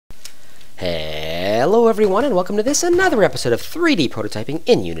Hello everyone and welcome to this another episode of 3D prototyping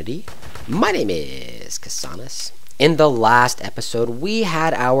in Unity. My name is Kasanas. In the last episode we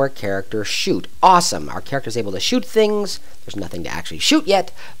had our character shoot. Awesome! Our character's able to shoot things. There's nothing to actually shoot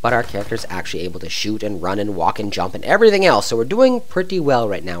yet, but our character's actually able to shoot and run and walk and jump and everything else. So we're doing pretty well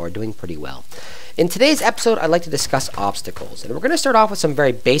right now. We're doing pretty well. In today's episode I'd like to discuss obstacles. And we're going to start off with some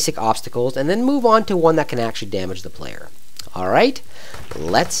very basic obstacles and then move on to one that can actually damage the player. Alright,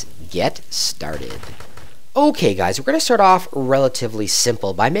 let's get started. Okay guys, we're going to start off relatively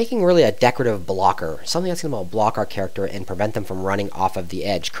simple by making really a decorative blocker, something that's going to block our character and prevent them from running off of the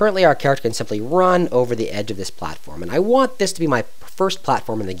edge. Currently our character can simply run over the edge of this platform, and I want this to be my first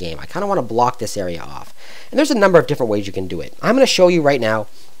platform in the game. I kind of want to block this area off. And there's a number of different ways you can do it. I'm going to show you right now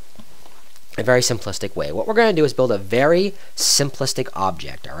a very simplistic way. What we're going to do is build a very simplistic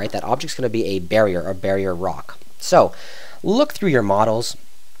object, alright? That object's going to be a barrier rock. So, look through your models.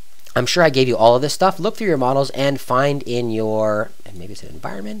 I'm sure I gave you all of this stuff. Look through your models and find in your, and maybe it's an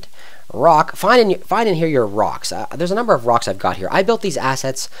environment, rock. Find in here your rocks. There's a number of rocks I've got here. I built these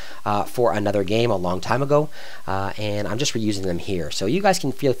assets for another game a long time ago, and I'm just reusing them here. So you guys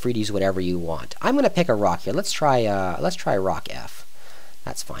can feel free to use whatever you want. I'm going to pick a rock here. Let's try rock F.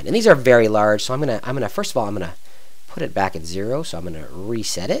 That's fine. And these are very large, so I'm gonna first of all I'm gonna put it back at 0. So I'm gonna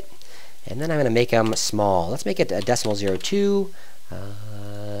reset it. And then I'm going to make them small. Let's make it a decimal 02,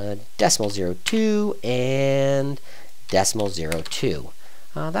 decimal 02, and decimal 02.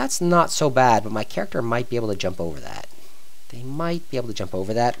 That's not so bad, but my character might be able to jump over that. They might be able to jump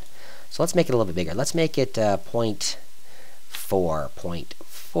over that. So let's make it a little bit bigger. Let's make it 0.4,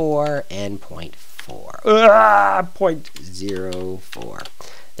 0.4, and 0.4. 0.04.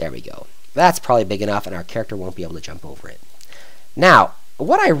 There we go. That's probably big enough, and our character won't be able to jump over it. Now,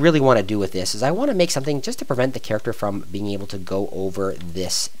 what I really want to do with this is I want to make something just to prevent the character from being able to go over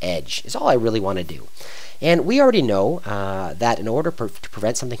this edge, is all I really want to do. And we already know that in order to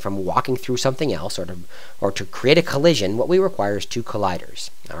prevent something from walking through something else or to create a collision, what we require is 2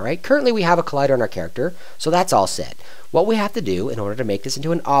 colliders. Alright, currently we have a collider on our character, so that's all set. What we have to do in order to make this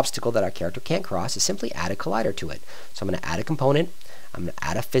into an obstacle that our character can't cross is simply add a collider to it. So I'm going to add a component. I'm going to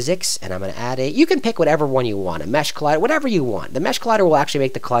add a physics, and I'm going to add you can pick whatever one you want, a mesh collider, whatever you want. The mesh collider will actually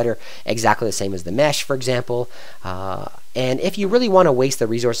make the collider exactly the same as the mesh, for example. And if you really want to waste the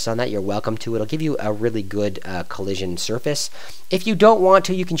resources on that, you're welcome to. It'll give you a really good collision surface. If you don't want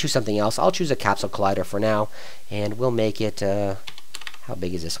to, you can choose something else. I'll choose a capsule collider for now, and we'll make it, how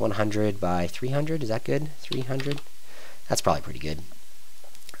big is this? 100 by 300, is that good? 300? That's probably pretty good.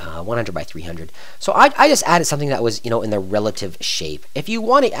 100 by 300. So I just added something that was, in the relative shape. If you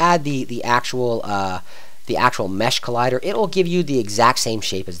want to add the actual mesh collider, it'll give you the exact same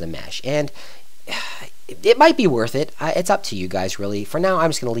shape as the mesh, and it might be worth it. It's up to you guys, really. For now,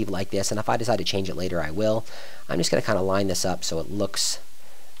 I'm just going to leave it like this, and if I decide to change it later, I will. I'm just going to kind of line this up so it looks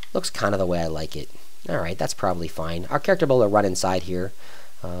kind of the way I like it. All right, that's probably fine. Our character will be able to run inside here.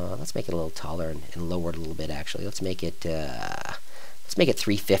 Let's make it a little taller and lower it a little bit. Actually, let's make it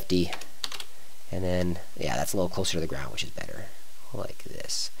 350, and then, yeah, that's a little closer to the ground, which is better, like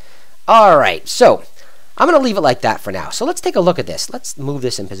this. Alright, so I'm going to leave it like that for now. So let's take a look at this. Let's move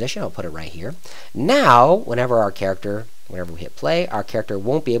this in position. I'll put it right here. Now, whenever we hit play, our character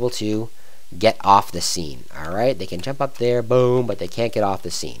won't be able to get off the scene. Alright, they can jump up there, boom, but they can't get off the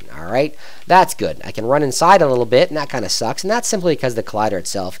scene. Alright, that's good. I can run inside a little bit, and that kind of sucks, and that's simply because the collider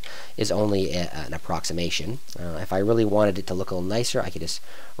itself is only an approximation. If I really wanted it to look a little nicer, I could just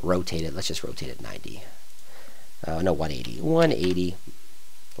rotate it. Let's just rotate it 90. No, 180. 180,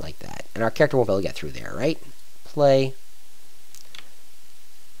 like that. And our character won't be able to get through there, right? Play.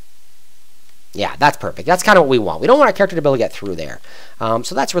 Yeah, that's perfect. That's kind of what we want. We don't want our character to be able to get through there.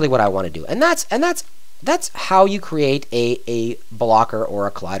 So that's really what I want to do. And that's how you create a blocker or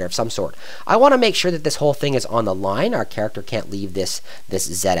a collider of some sort. I want to make sure that this whole thing is on the line. Our character can't leave this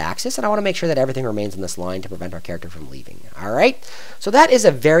z-axis, and I want to make sure that everything remains on this line to prevent our character from leaving. Alright? So that is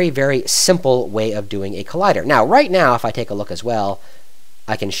a very, very simple way of doing a collider. Now, right now, if I take a look as well,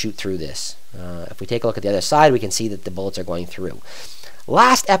 I can shoot through this. If we take a look at the other side, we can see that the bullets are going through.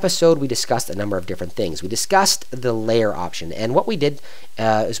 Last episode, we discussed a number of different things. We discussed the layer option, and what we did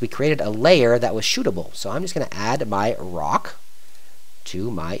is we created a layer that was shootable. So I'm just going to add my rock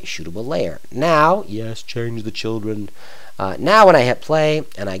to my shootable layer. Now, yes, change the children. Now when I hit play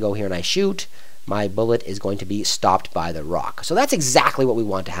and I go here and I shoot, my bullet is going to be stopped by the rock. So that's exactly what we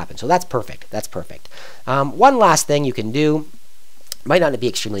want to happen. So that's perfect. That's perfect. One last thing you can do, might not be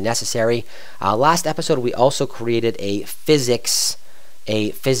extremely necessary. Last episode, we also created a physics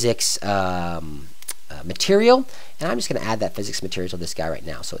material, and I'm just going to add that physics material to this guy right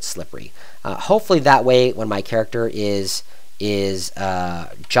now so it's slippery. Hopefully that way when my character is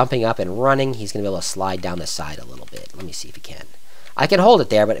jumping up and running, he's going to be able to slide down the side a little bit. Let me see if he can. I can hold it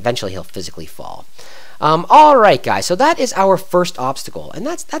there, but eventually he'll physically fall. Alright guys, so that is our first obstacle, and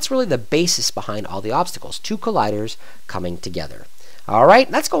that's really the basis behind all the obstacles. Two colliders coming together.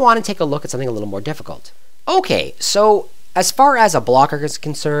 Alright, let's go on and take a look at something a little more difficult. Okay, so as far as a blocker is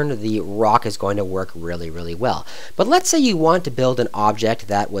concerned, the rock is going to work really, really well. But let's say you want to build an object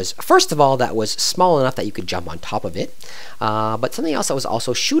that was, first of all, that was small enough that you could jump on top of it, but something else that was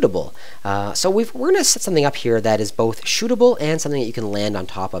also shootable. So we're going to set something up here that is both shootable and something that you can land on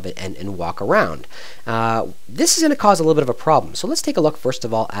top of it and walk around. This is going to cause a little bit of a problem. So let's take a look, first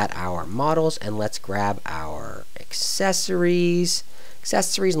of all, at our models, and let's grab our accessories,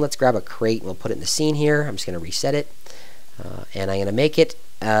 and let's grab a crate, and we'll put it in the scene here. I'm just going to reset it. And I'm going to make it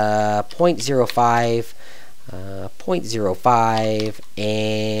 0.05, 0.05,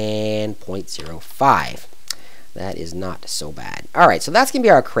 and 0.05. That is not so bad. Alright, so that's going to be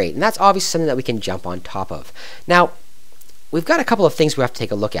our crate, and that's obviously something that we can jump on top of. Now, we've got a couple of things we have to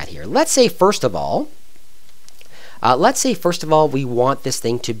take a look at here. Let's say, first of all, we want this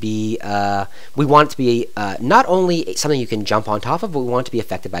thing to be, not only something you can jump on top of, but we want it to be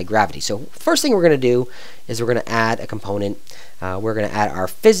affected by gravity. So first thing we're going to do is we're going to add a component. We're going to add our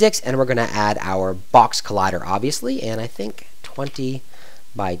physics, and we're going to add our box collider, obviously. And I think 20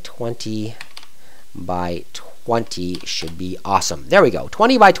 by 20 by 20 should be awesome. There we go.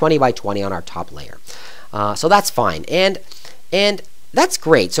 20 by 20 by 20 on our top layer. So that's fine. And that's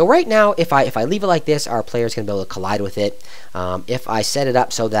great. So right now, if I leave it like this, our player is going to be able to collide with it. If I set it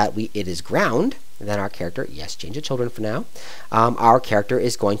up so that it is ground, then our character, yes, change the children for now, our character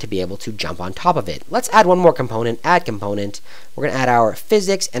is going to be able to jump on top of it. Let's add one more component, add component. We're going to add our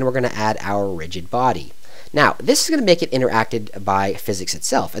physics, and we're going to add our rigid body. Now, this is going to make it interacted by physics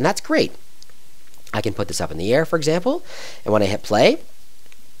itself, and that's great. I can put this up in the air, for example, and when I hit play,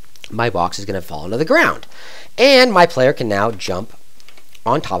 my box is going to fall into the ground. And my player can now jump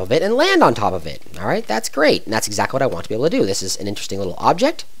on top of it and land on top of it. Alright, that's great. And that's exactly what I want to be able to do. This is an interesting little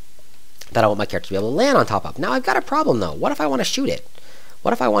object that I want my character to be able to land on top of. Now I've got a problem though. What if I want to shoot it?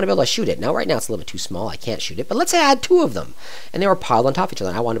 What if I want to be able to shoot it? Now right now it's a little bit too small. I can't shoot it. But let's say I had two of them and they were piled on top of each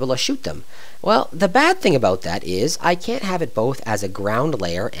other and I want to be able to shoot them. Well, the bad thing about that is I can't have it both as a ground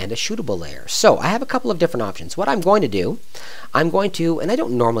layer and a shootable layer. So I have a couple of different options. What I'm going to do, and I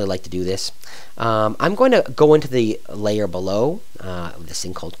don't normally like to do this, I'm going to go into the layer below, this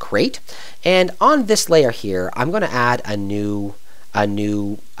thing called crate, and on this layer here, I'm going to add a new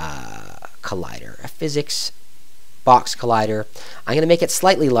collider, a physics box collider. I'm going to make it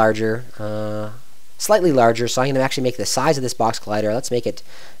slightly larger, so I'm going to actually make the size of this box collider, let's make it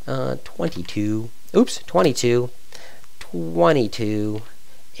 22,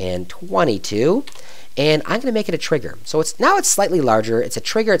 and 22. And I'm going to make it a trigger. So now it's slightly larger. It's a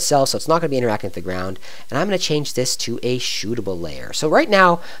trigger itself, so it's not going to be interacting with the ground. And I'm going to change this to a shootable layer. So right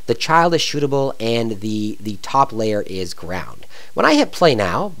now, the child is shootable and the top layer is ground. When I hit play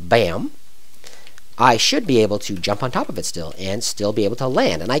now, bam, I should be able to jump on top of it still and still be able to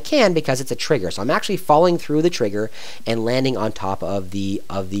land. And I can because it's a trigger. So I'm actually falling through the trigger and landing on top of the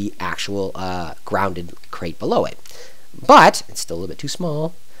actual grounded crate below it. But it's still a little bit too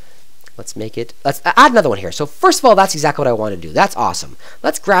small. Let's add another one here. So first of all, that's exactly what I want to do. That's awesome.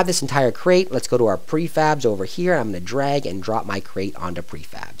 Let's grab this entire crate. Let's go to our prefabs over here. I'm going to drag and drop my crate onto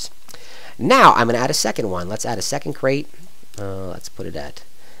prefabs. Now I'm going to add a second one. Let's add a second crate. Let's put it at,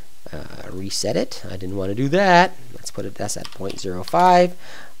 reset it. I didn't want to do that. Let's put it, that's at 0.05,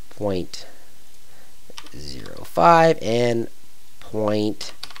 0.05, and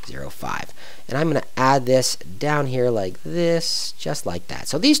 0.05. And I'm going to add this down here like this, just like that.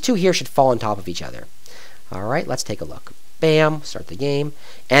 So these two here should fall on top of each other. Alright, let's take a look. Bam, start the game.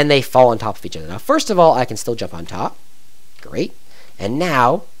 And they fall on top of each other. Now, first of all, I can still jump on top. Great. And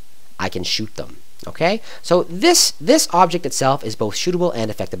now, I can shoot them. Okay? So this object itself is both shootable and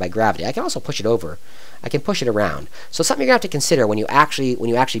affected by gravity. I can also push it over. I can push it around. So something you're going to have to consider when you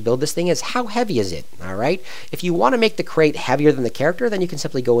actually build this thing is how heavy is it? Alright? If you want to make the crate heavier than the character, then you can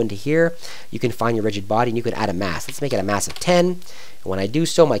simply go into here. You can find your rigid body and you can add a mass. Let's make it a mass of 10. And when I do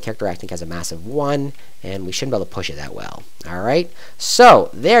so, my character I think has a mass of 1, and we shouldn't be able to push it that well. Alright?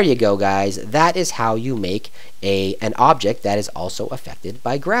 So, there you go, guys. That is how you make an object that is also affected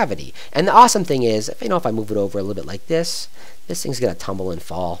by gravity. And the awesome thing is, if I move it over a little bit like this thing's going to tumble and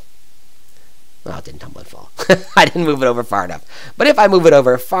fall. Well, it didn't tumble and fall. I didn't move it over far enough. But if I move it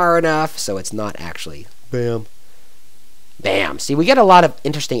over far enough, so it's not actually... Bam. Bam. See, we get a lot of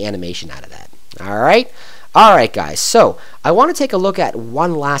interesting animation out of that. Alright? Alright, guys, so I want to take a look at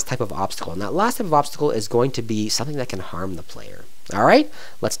one last type of obstacle, and that last type of obstacle is going to be something that can harm the player. Alright?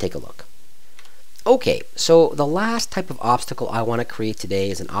 Let's take a look. Okay, so the last type of obstacle I want to create today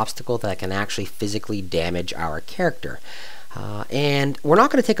is an obstacle that can actually physically damage our character. And we're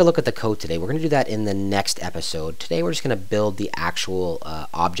not going to take a look at the code today. We're going to do that in the next episode. Today we're just going to build the actual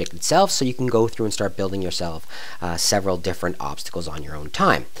object itself, so you can go through and start building yourself several different obstacles on your own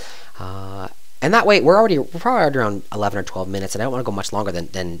time. And that way, we're probably already around 11 or 12 minutes, and I don't want to go much longer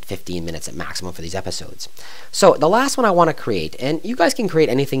than 15 minutes at maximum for these episodes. So the last one I want to create, and you guys can create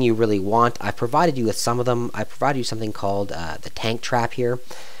anything you really want. I've provided you with some of them. I provided you something called the tank trap here.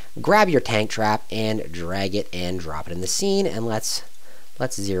 Grab your tank trap and drag it and drop it in the scene, and let's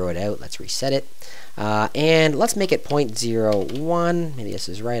zero it out. Let's reset it. And let's make it 0.01. Maybe this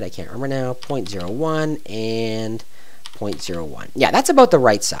is right. I can't remember now. 0.01 and 0.01. Yeah, that's about the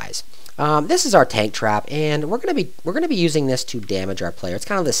right size. This is our tank trap, and we're gonna be using this to damage our player. It's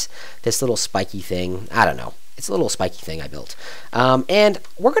kind of this little spiky thing. I don't know. It's a little spiky thing I built, and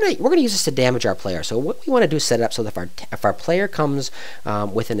we're gonna use this to damage our player. So what we want to do is set it up so that if our player comes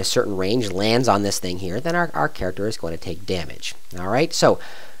within a certain range, lands on this thing here, then our character is going to take damage. All right. So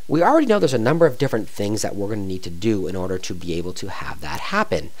we already know there's a number of different things that we're going to need to do in order to be able to have that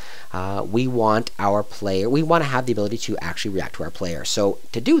happen. We want to have the ability to actually react to our player. So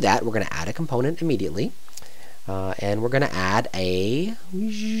to do that, we're going to add a component immediately, and we're going to add a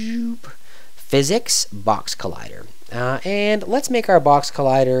physics box collider. And let's make our box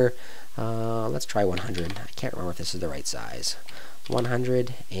collider, let's try 100. I can't remember if this is the right size.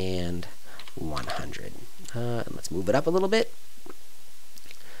 100 and 100. And let's move it up a little bit.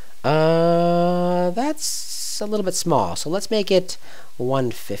 That's a little bit small, so let's make it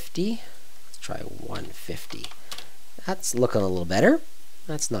 150. Let's try 150. That's looking a little better.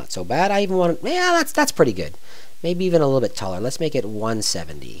 That's not so bad. I even want to, yeah, that's pretty good. Maybe even a little bit taller. Let's make it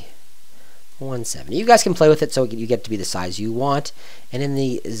 170. 170. You guys can play with it so you get to be the size you want. And in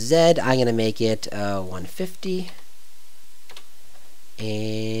the Z, I'm going to make it 150.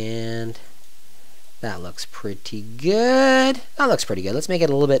 And that looks pretty good. That looks pretty good. Let's make it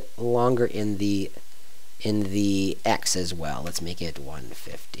a little bit longer in the X as well. Let's make it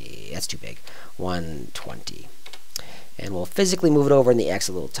 150. That's too big. 120. And we'll physically move it over in the X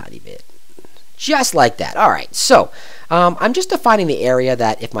a little tiny bit. Just like that. All right. So I'm just defining the area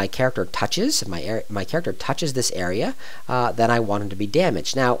that if my character touches, my character touches this area, then I want him to be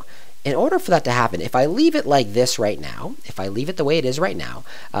damaged. Now, in order for that to happen, if I leave it like this right now, if I leave it the way it is right now,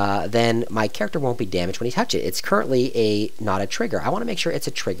 then my character won't be damaged when he touches it. It's currently not a trigger. I want to make sure it's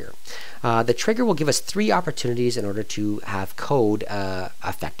a trigger. The trigger will give us 3 opportunities in order to have code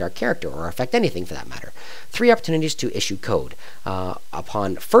affect our character, or affect anything for that matter. 3 opportunities to issue code.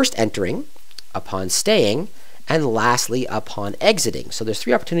 Upon first entering, upon staying, and lastly upon exiting. So there's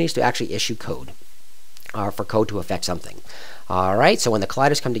 3 opportunities to actually issue code, for code to affect something. Alright, so when the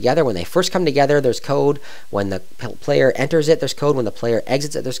colliders come together, when they first come together, there's code. When the player enters it, there's code. When the player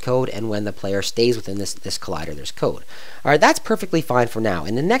exits it, there's code. And when the player stays within this collider, there's code. Alright, that's perfectly fine for now.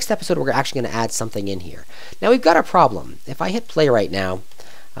 In the next episode, we're actually going to add something in here. Now, we've got a problem. If I hit play right now,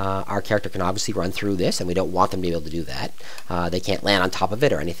 our character can obviously run through this, and we don't want them to be able to do that. They can't land on top of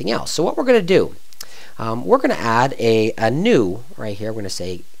it or anything else. So what we're going to do, we're going to add a new, right here, we're going to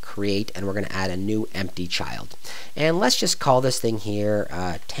say create, and we're going to add a new empty child. And let's just call this thing here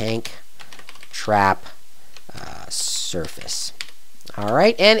tank trap surface.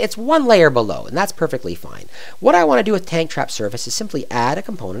 Alright, and it's 1 layer below, and that's perfectly fine. What I want to do with tank trap surface is simply add a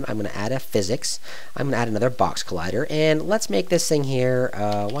component. I'm going to add a physics. I'm going to add another box collider, and let's make this thing here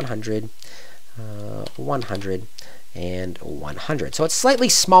 100, 100, and 100. So it's slightly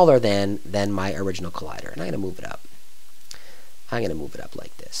smaller than my original collider, and I'm going to move it up. I'm going to move it up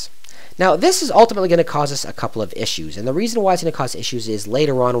like this. Now, this is ultimately going to cause us a couple of issues, and the reason why it's going to cause issues is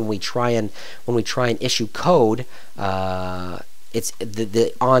later on when we try and issue code, it's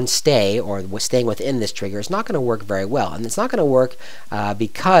the on stay, or staying within this trigger, is not going to work very well, and it's not going to work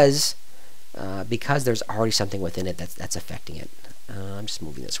because there's already something within it that's affecting it. I'm just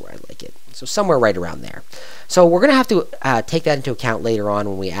moving this where I like it. So somewhere right around there. So we're going to have to take that into account later on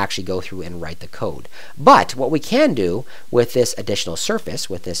when we actually go through and write the code. But what we can do with this additional surface,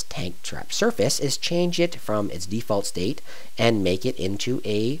 with this tank trap surface, is change it from its default state and make it into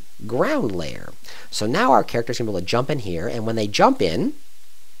a ground layer. So now our character's going to be able to jump in here, and when they jump in,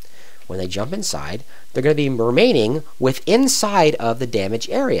 when they jump inside, they're going to be remaining inside of the damage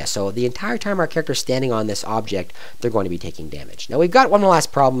area. So the entire time our character's standing on this object, they're going to be taking damage. Now we've got one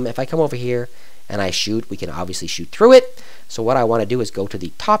last problem. If I come over here and I shoot, we can obviously shoot through it. So what I want to do is go to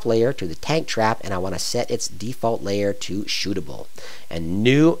the top layer, to the tank trap, and I want to set its default layer to shootable. And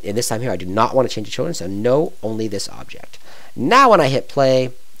this time here, I do not want to change the children, so no, only this object. Now when I hit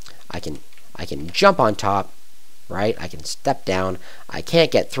play, I can jump on top, right? I can step down, I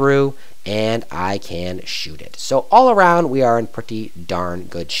can't get through, and I can shoot it. So all around, we are in pretty darn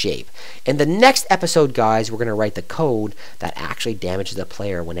good shape. In the next episode, guys, we're going to write the code that actually damages the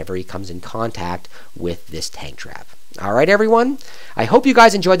player whenever he comes in contact with this tank trap. All right, everyone. I hope you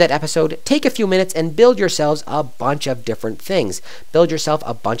guys enjoyed that episode. Take a few minutes and build yourselves a bunch of different things. Build yourself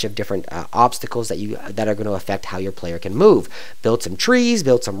a bunch of different obstacles that are going to affect how your player can move. Build some trees,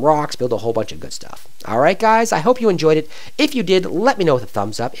 build some rocks, build a whole bunch of good stuff. All right, guys. I hope you enjoyed it. If you did, let me know with a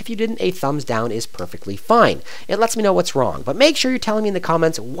thumbs up. If you didn't, a thumbs down is perfectly fine. It lets me know what's wrong. But make sure you're telling me in the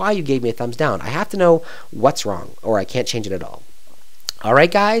comments why you gave me a thumbs down. I have to know what's wrong, or I can't change it at all. All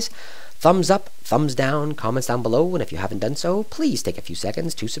right, guys. Thumbs up, thumbs down, comments down below, and if you haven't done so, please take a few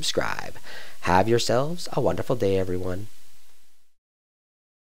seconds to subscribe. Have yourselves a wonderful day, everyone.